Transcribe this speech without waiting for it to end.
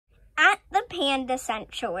panda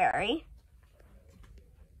sanctuary.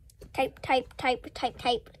 Type.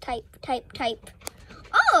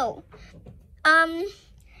 Oh,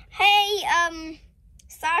 hey,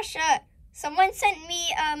 Sasha, someone sent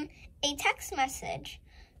me, a text message.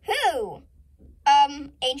 Who?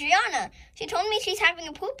 Adriana. She told me she's having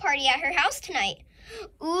a pool party at her house tonight.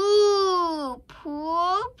 Ooh,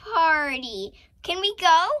 pool party. Can we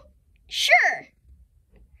go? Sure.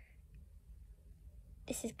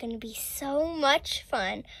 This is going to be so much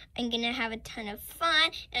fun. I'm going to have a ton of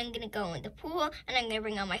fun, and I'm going to go in the pool, and I'm going to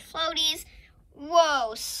bring all my floaties.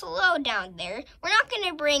 Whoa, slow down there. We're not going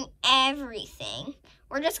to bring everything.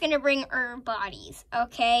 We're just going to bring our bodies,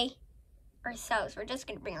 okay? Ourselves. We're just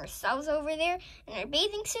going to bring ourselves over there in our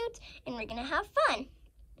bathing suits, and we're going to have fun.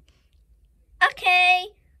 Okay,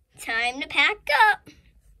 time to pack up.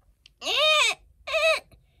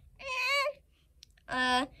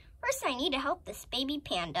 First I need to help this baby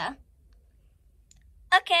panda.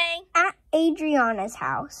 Okay. At Adriana's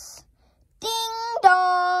house. Ding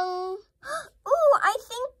dong. Ooh, I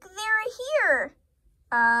think they're here.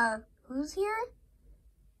 Who's here?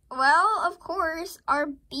 Well, of course, our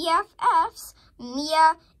BFFs,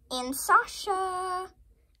 Mia and Sasha.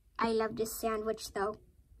 I love this sandwich, though.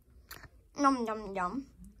 Nom, nom, nom.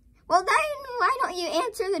 Well, then, why don't you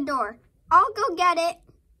answer the door? I'll go get it.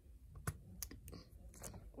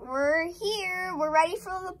 We're here. We're ready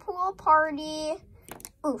for the pool party.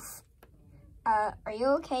 Oof. Are you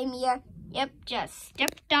okay, Mia? Yep, just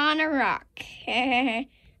stepped on a rock.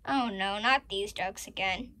 Oh, no, not these jokes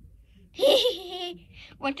again.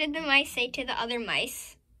 What did the mice say to the other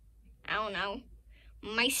mice? I don't know.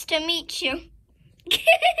 Nice to meet you.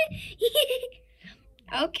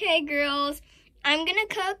 Okay, girls. I'm gonna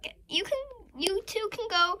cook. You two can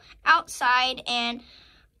go outside and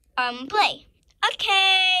play.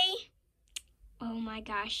 Okay. Oh my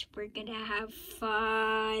gosh, we're gonna have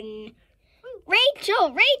fun.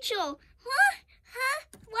 Rachel. Huh?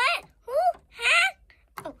 What? Who? Huh?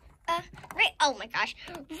 Oh my gosh.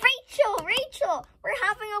 Rachel, we're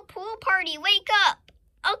having a pool party. Wake up.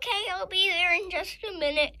 Okay, I'll be there in just a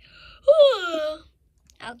minute.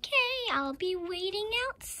 Okay, I'll be waiting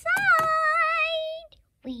outside.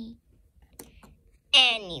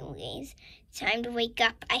 Anyways, time to wake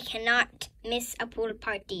up. I cannot miss a pool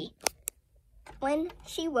party. When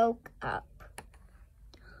she woke up.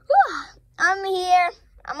 I'm here.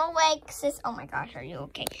 I'm awake, sis. Oh my gosh, are you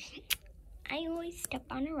okay? I always step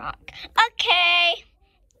on a rock. Okay.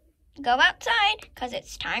 Go outside, because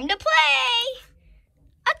it's time to play.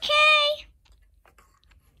 Okay.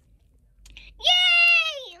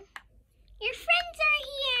 Yay! Your friends are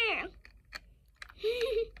here.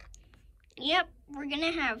 Yep, we're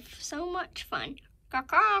gonna have so much fun.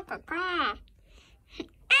 Caw.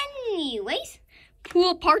 Anyways,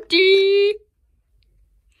 pool party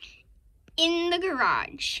in the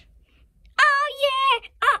garage. Oh yeah!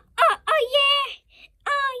 Oh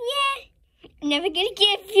yeah! Never gonna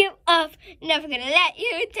give you up. Never gonna let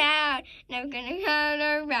you down. Never gonna turn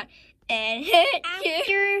around and hit you.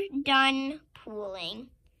 After done pooling.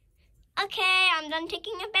 Okay, I'm done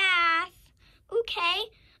taking a bath. Okay,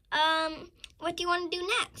 what do you want to do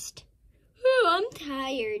next? Oh, I'm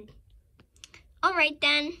tired. All right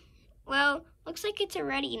then. Well, looks like it's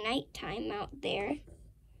already nighttime out there.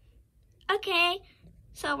 Okay,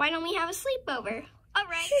 so why don't we have a sleepover? All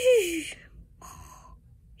right.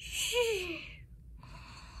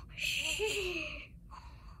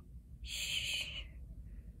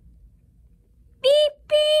 Beep,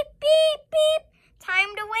 beep, beep, beep.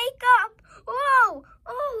 Time to wake up. Whoa,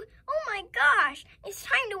 oh my gosh. It's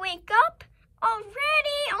time to wake up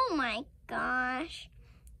already? Oh my gosh.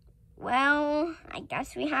 Well, I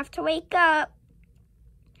guess we have to wake up.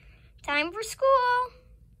 Time for school.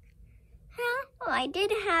 Huh? Well, I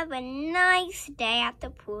did have a nice day at the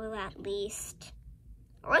pool at least.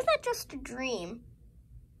 Or was that just a dream?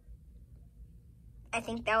 I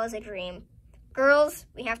think that was a dream. Girls,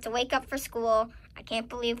 we have to wake up for school. I can't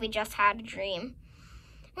believe we just had a dream.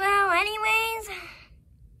 Well, anyways,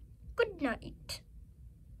 good night.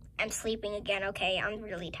 I'm sleeping again, okay? I'm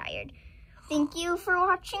really tired. Thank you for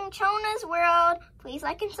watching Chona's World. Please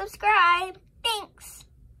like and subscribe.